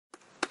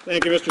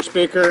Thank you, Mr.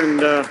 Speaker, and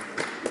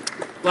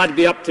glad to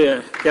be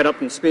get up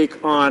and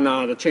speak on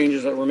the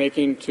changes that we're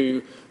making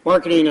to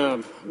marketing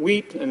of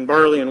wheat and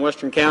barley in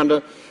Western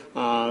Canada.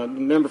 The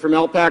member from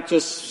LPAC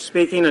just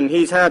speaking, and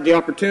he's had the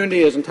opportunity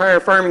his entire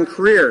farming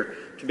career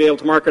to be able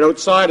to market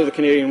outside of the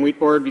Canadian Wheat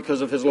Board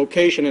because of his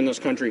location in this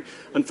country.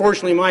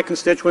 Unfortunately, my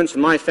constituents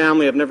and my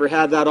family have never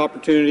had that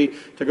opportunity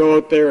to go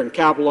out there and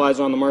capitalize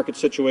on the market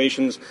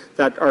situations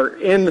that are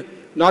in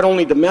not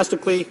only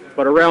domestically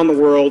but around the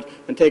world,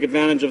 and take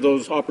advantage of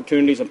those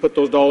opportunities and put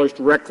those dollars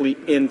directly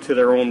into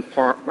their own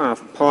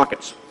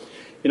pockets.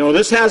 You know,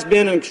 this has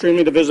been an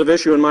extremely divisive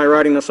issue in my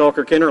riding, the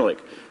Selkirk-Interlake.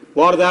 A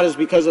lot of that is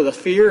because of the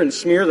fear and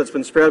smear that's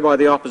been spread by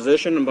the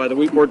opposition and by the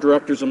wheat board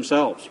directors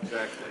themselves.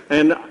 Exactly.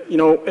 And, you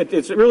know,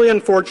 it's really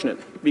unfortunate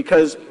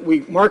because we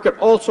market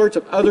all sorts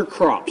of other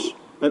crops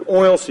and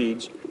oil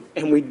seeds,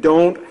 and we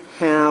don't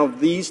have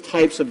these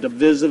types of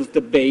divisive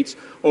debates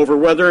over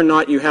whether or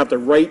not you have the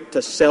right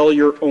to sell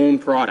your own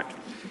product.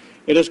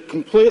 It is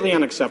completely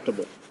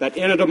unacceptable that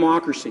in a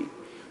democracy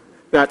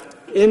that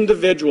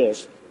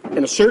individuals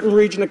in a certain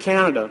region of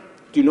Canada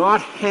do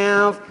not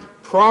have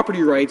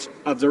property rights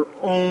of their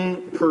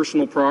own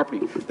personal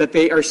property, that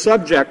they are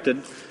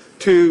subjected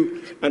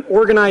to an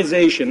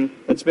organization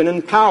that's been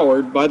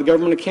empowered by the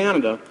Government of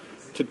Canada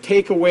to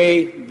take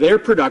away their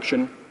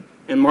production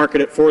and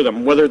market it for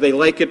them, whether they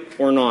like it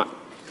or not.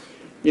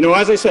 You know,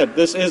 as I said,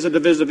 this is a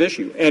divisive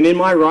issue. And in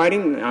my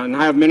riding, and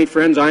I have many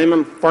friends, I am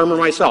a farmer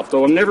myself,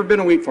 though I've never been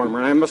a wheat farmer.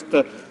 And I must,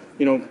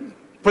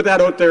 put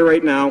that out there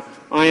right now.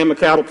 I am a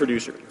cattle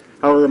producer.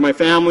 However, my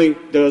family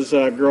does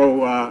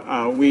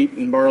grow wheat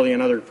and barley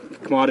and other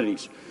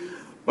commodities.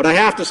 But I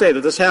have to say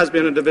that this has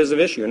been a divisive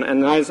issue.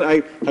 And as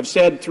I have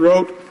said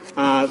throughout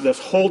this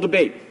whole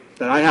debate,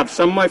 that I have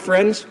some of my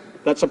friends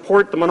that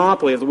support the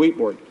monopoly of the wheat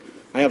board.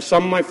 I have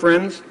some of my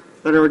friends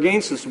that are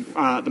against this,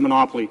 the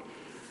monopoly.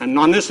 And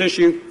on this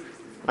issue,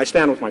 I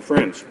stand with my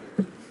friends.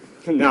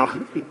 Now,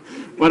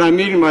 what I'm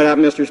meaning by that,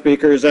 Mr.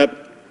 Speaker, is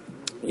that,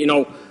 you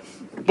know,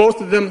 both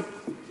of them,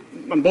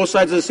 on both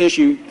sides of this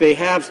issue, they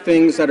have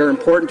things that are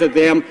important to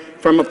them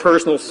from a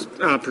personal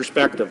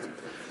perspective.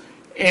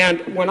 And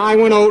when I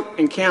went out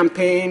and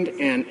campaigned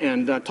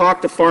and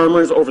talked to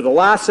farmers over the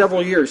last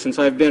several years, since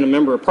I've been a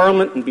member of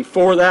Parliament, and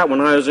before that,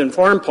 when I was in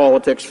farm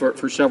politics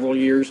for several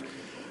years,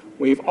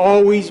 we've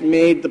always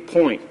made the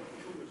point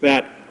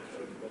that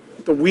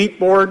the wheat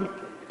board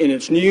in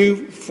its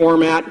new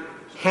format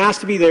has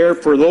to be there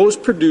for those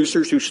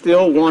producers who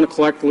still want to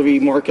collectively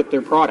market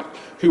their product,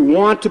 who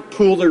want to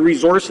pool their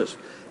resources.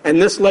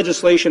 And this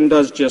legislation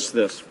does just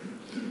this.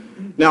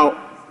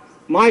 Now,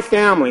 my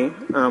family,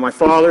 my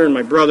father and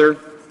my brother,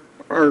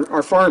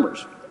 are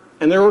farmers,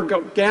 and they're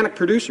organic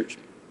producers.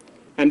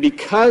 And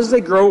because they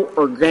grow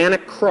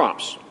organic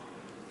crops,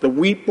 the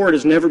wheat board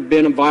has never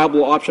been a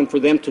viable option for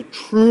them to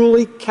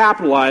truly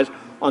capitalize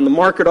on the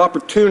market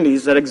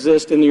opportunities that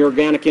exist in the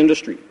organic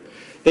industry.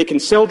 They can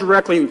sell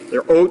directly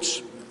their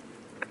oats,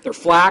 their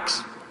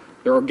flax,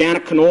 their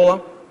organic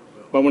canola,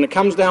 but when it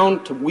comes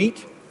down to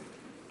wheat,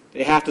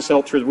 they have to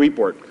sell it through the wheat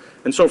board.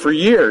 And so for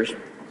years,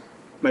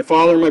 my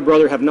father and my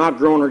brother have not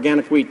grown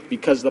organic wheat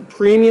because the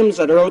premiums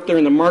that are out there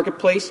in the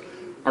marketplace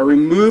are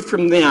removed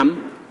from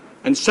them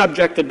and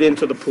subjected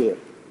into the pool.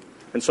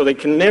 And so they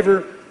can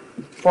never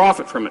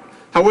profit from it.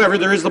 However,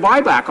 there is the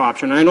buyback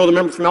option. And I know the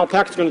member from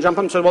LPAC is going to jump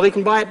up and say, well, they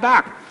can buy it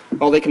back.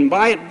 Well, they can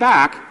buy it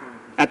back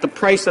at the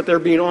price that they're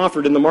being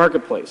offered in the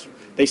marketplace.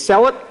 They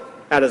sell it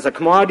as a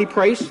commodity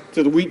price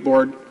to the wheat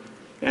board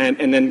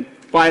and then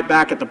buy it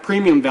back at the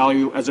premium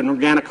value as an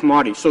organic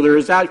commodity. So there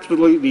is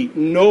absolutely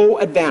no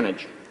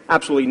advantage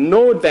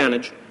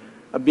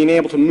of being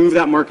able to move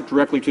that market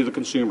directly to the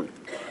consumer.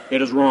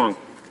 It is wrong.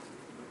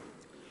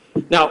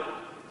 Now,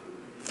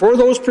 for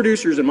those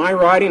producers in my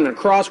riding and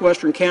across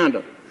Western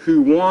Canada who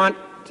want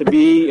to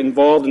be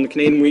involved in the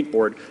Canadian Wheat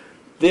Board,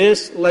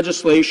 this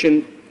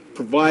legislation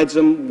provides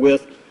them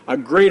with a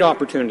great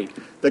opportunity.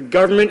 The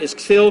government is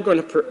still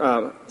going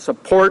to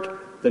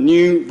support the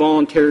new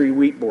voluntary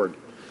wheat board.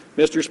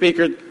 Mr.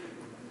 Speaker,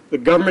 the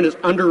government is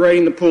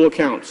underwriting the pool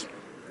accounts.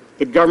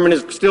 The government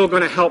is still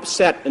going to help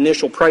set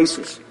initial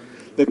prices.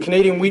 The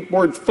Canadian Wheat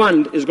Board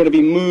Fund is going to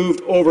be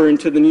moved over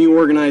into the new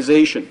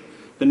organization,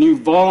 the new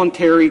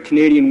voluntary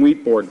Canadian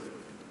Wheat Board.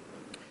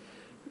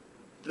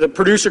 The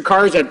producer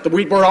cars that the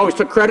wheat board always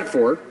took credit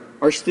for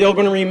are still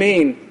going to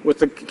remain with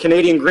the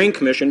Canadian Grain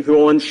Commission, who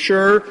will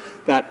ensure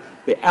that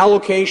the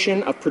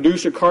allocation of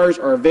producer cars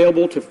are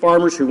available to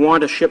farmers who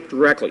want to ship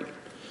directly.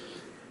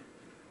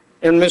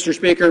 And, Mr.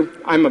 Speaker,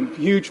 I'm a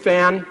huge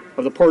fan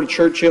of the Port of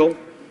Churchill,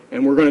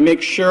 and we're going to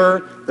make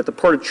sure that the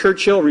Port of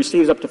Churchill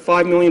receives up to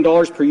 $5 million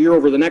per year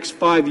over the next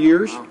 5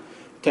 years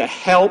to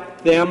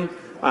help them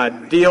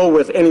deal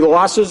with any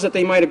losses that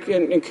they might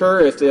incur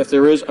if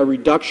there is a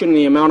reduction in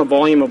the amount of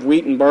volume of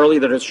wheat and barley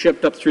that is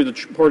shipped up through the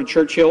Port of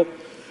Churchill.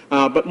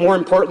 But more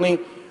importantly,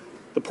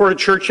 the Port of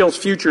Churchill's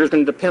future is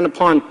going to depend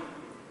upon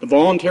the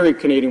voluntary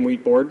Canadian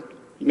Wheat Board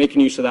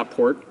making use of that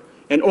port,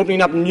 and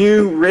opening up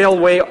new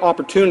railway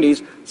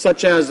opportunities,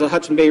 such as the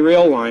Hudson Bay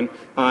Rail Line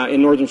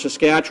in northern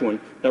Saskatchewan,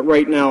 that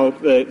right now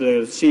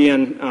the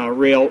CN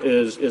rail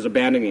is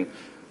abandoning.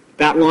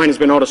 That line has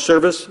been out of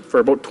service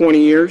for about 20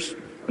 years,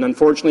 and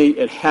unfortunately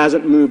it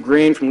hasn't moved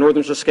grain from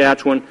northern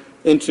Saskatchewan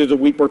into the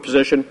wheat board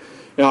position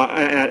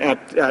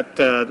at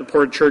the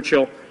Port of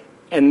Churchill,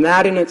 and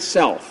that in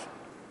itself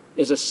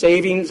is a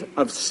savings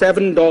of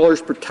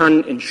 $7 per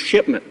ton in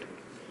shipment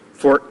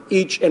for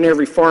each and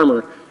every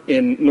farmer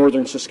in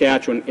northern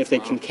Saskatchewan if they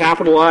can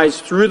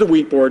capitalize through the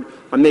wheat board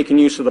on making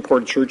use of the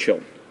Port of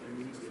Churchill.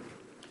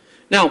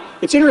 Now,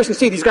 it's interesting to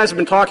see these guys have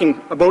been talking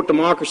about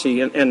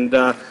democracy, and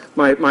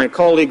my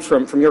colleague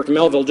from York to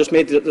Melville just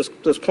made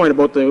this point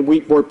about the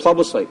wheat board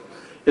plebiscite,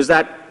 is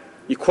that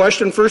you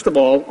question, first of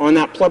all, on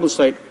that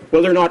plebiscite,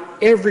 whether or not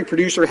every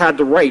producer had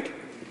the right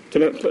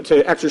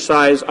to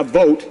exercise a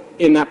vote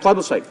in that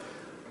plebiscite.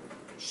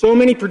 So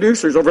many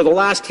producers over the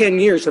last 10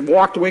 years have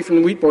walked away from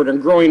the wheat board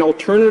and growing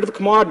alternative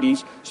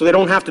commodities so they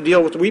don't have to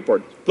deal with the wheat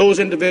board. Those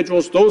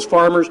individuals, those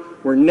farmers,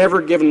 were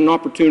never given an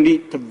opportunity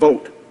to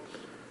vote.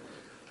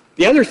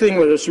 The other thing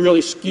that is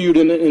really skewed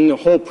in the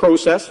whole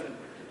process,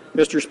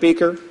 Mr.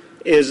 Speaker,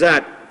 is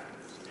that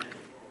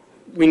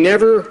we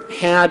never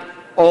had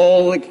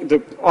all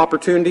the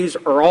opportunities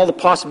or all the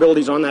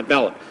possibilities on that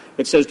ballot.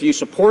 It says, do you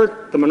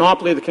support the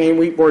monopoly of the Canadian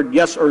Wheat Board,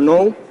 yes or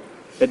no?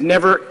 It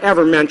never,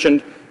 ever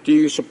mentioned, do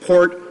you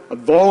support a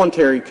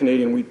voluntary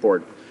Canadian Wheat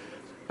Board?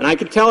 And I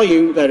can tell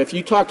you that if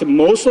you talk to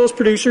most of those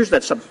producers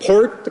that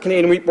support the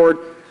Canadian Wheat Board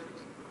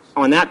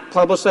on that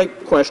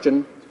plebiscite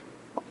question,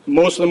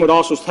 most of them would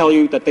also tell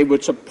you that they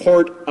would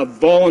support a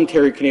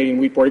voluntary Canadian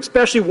Wheat Board,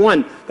 especially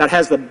one that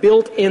has the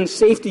built-in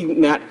safety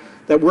net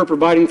that we're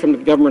providing from the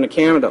Government of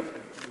Canada.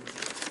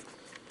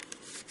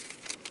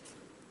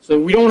 So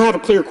we don't have a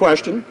clear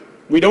question.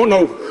 We don't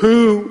know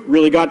who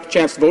really got the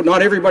chance to vote.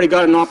 Not everybody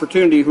got an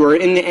opportunity who are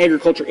in the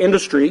agriculture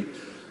industry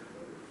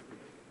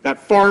that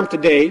farm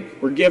today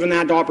were given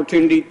that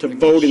opportunity to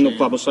vote in the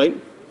plebiscite.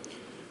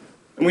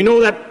 And we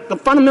know that the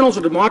fundamentals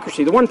of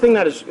democracy, the one thing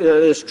that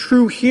is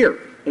true here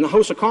in the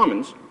House of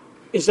Commons,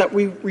 is that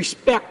we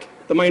respect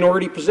the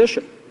minority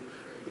position.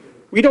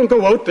 We don't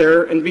go out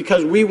there and,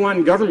 because we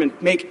won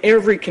government, make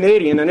every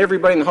Canadian and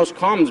everybody in the House of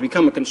Commons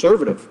become a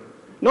conservative.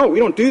 No, we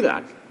don't do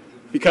that,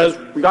 because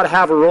we've got to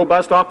have a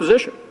robust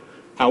opposition.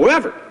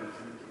 However,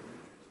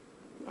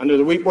 under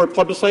the Wheat Board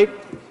plebiscite,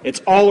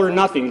 it's all or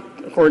nothing,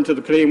 according to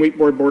the Canadian Wheat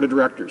Board Board of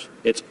Directors.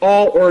 It's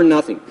all or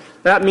nothing.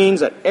 That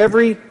means that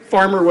every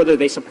farmer, whether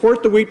they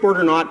support the Wheat Board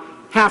or not,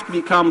 have to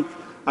become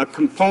a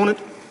component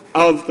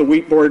of the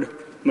Wheat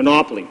Board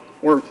monopoly,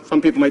 or some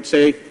people might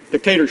say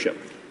dictatorship.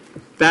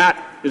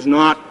 That is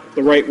not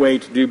the right way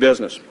to do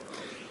business.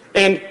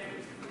 And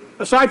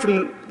aside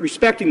from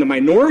respecting the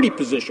minority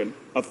position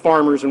of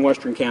farmers in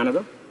Western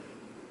Canada,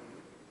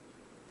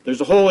 there's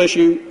the whole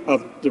issue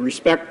of the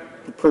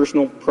respect for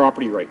personal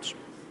property rights.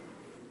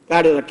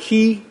 That is a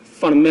key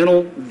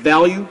fundamental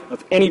value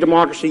of any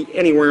democracy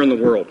anywhere in the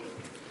world.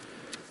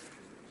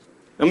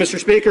 Now, Mr.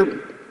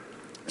 Speaker,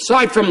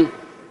 aside from,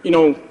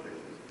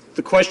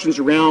 the questions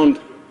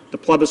around the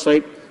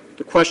plebiscite,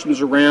 the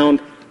questions around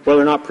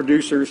whether or not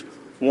producers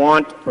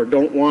want or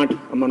don't want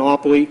a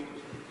monopoly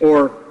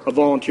or a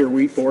volunteer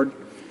wheat board,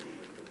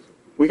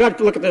 we got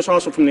to look at this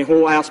also from the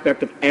whole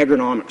aspect of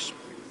agronomics.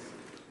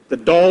 The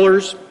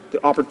dollars,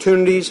 the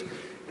opportunities,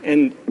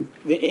 and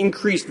the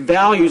increased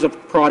values of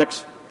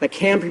products that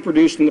can be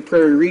produced in the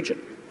prairie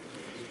region.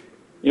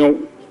 We're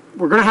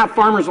going to have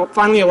farmers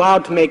finally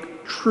allowed to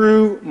make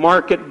true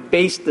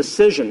market-based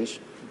decisions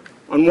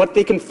on what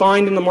they can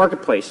find in the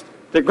marketplace.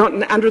 They're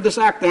going, under this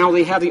Act now,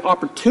 they have the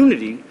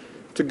opportunity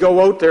to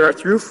go out there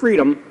through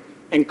freedom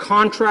and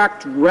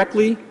contract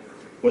directly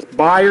with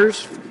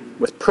buyers,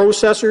 with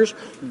processors,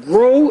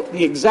 grow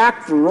the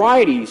exact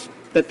varieties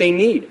that they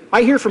need.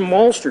 I hear from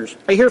maltsters,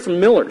 I hear from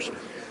millers,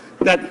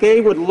 that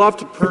they would love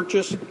to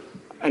purchase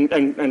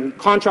and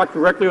contract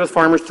directly with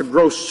farmers to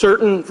grow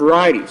certain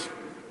varieties.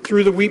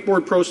 Through the wheat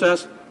board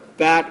process,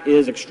 that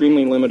is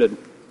extremely limited.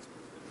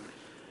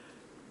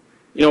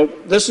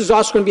 This is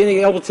also going to be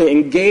able to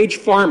engage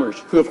farmers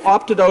who have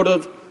opted out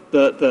of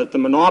the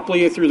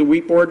monopoly through the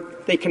wheat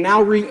board. They can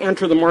now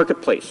re-enter the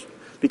marketplace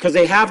because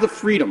they have the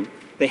freedom.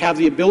 They have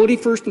the ability,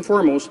 first and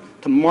foremost,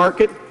 to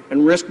market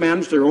and risk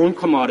manage their own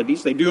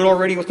commodities. They do it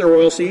already with their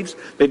oilseeds.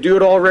 They do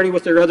it already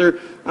with their other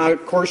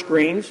coarse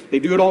grains. They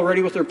do it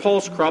already with their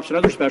pulse crops and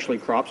other specialty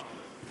crops.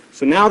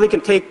 So now they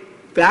can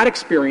take that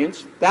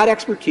experience, that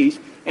expertise,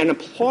 and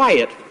apply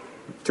it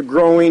to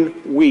growing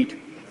wheat,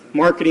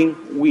 marketing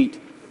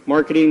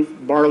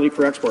barley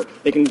for export.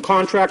 They can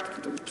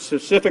contract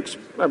specific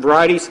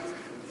varieties,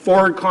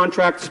 forward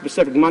contract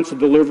specific months of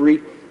delivery,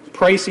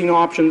 pricing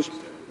options,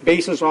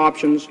 basis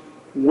options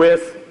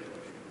with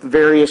the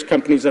various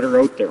companies that are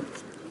out there.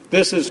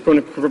 This is going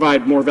to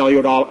provide more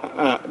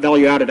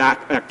value-added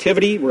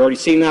activity. We're already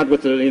seeing that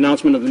with the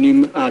announcement of the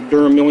new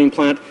Durham milling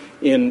plant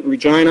in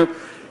Regina.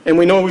 And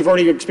we know we've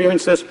already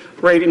experienced this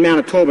right in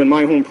Manitoba, in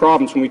my home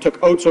province. When we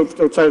took oats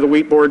outside of the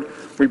wheat board,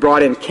 we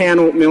brought in can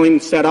oat milling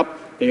set up,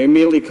 They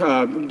immediately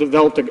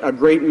developed a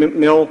great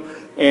mill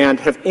and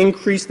have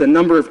increased the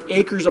number of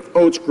acres of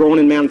oats grown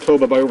in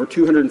Manitoba by over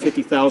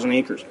 250,000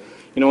 acres.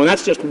 And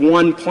that's just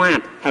one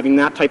plant having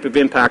that type of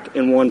impact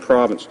in one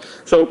province.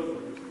 So,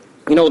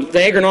 the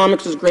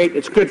agronomics is great.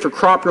 It's good for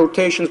crop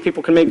rotations.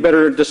 People can make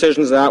better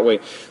decisions that way.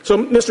 So,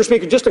 Mr.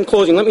 Speaker, just in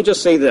closing, let me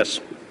just say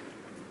this.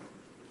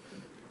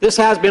 This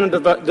has been a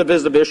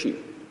divisive issue.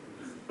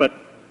 But,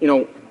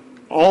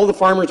 all the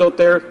farmers out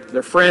there,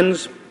 they're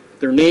friends,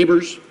 they're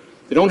neighbors.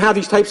 They don't have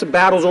these types of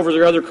battles over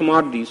their other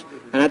commodities.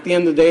 And at the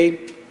end of the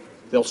day,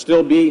 they'll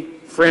still be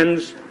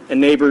friends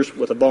and neighbors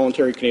with a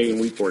voluntary Canadian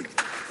Wheat Board.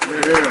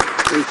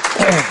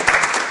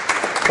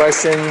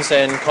 Questions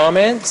and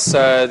comments?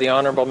 The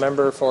Honourable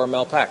Member for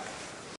Malpeque.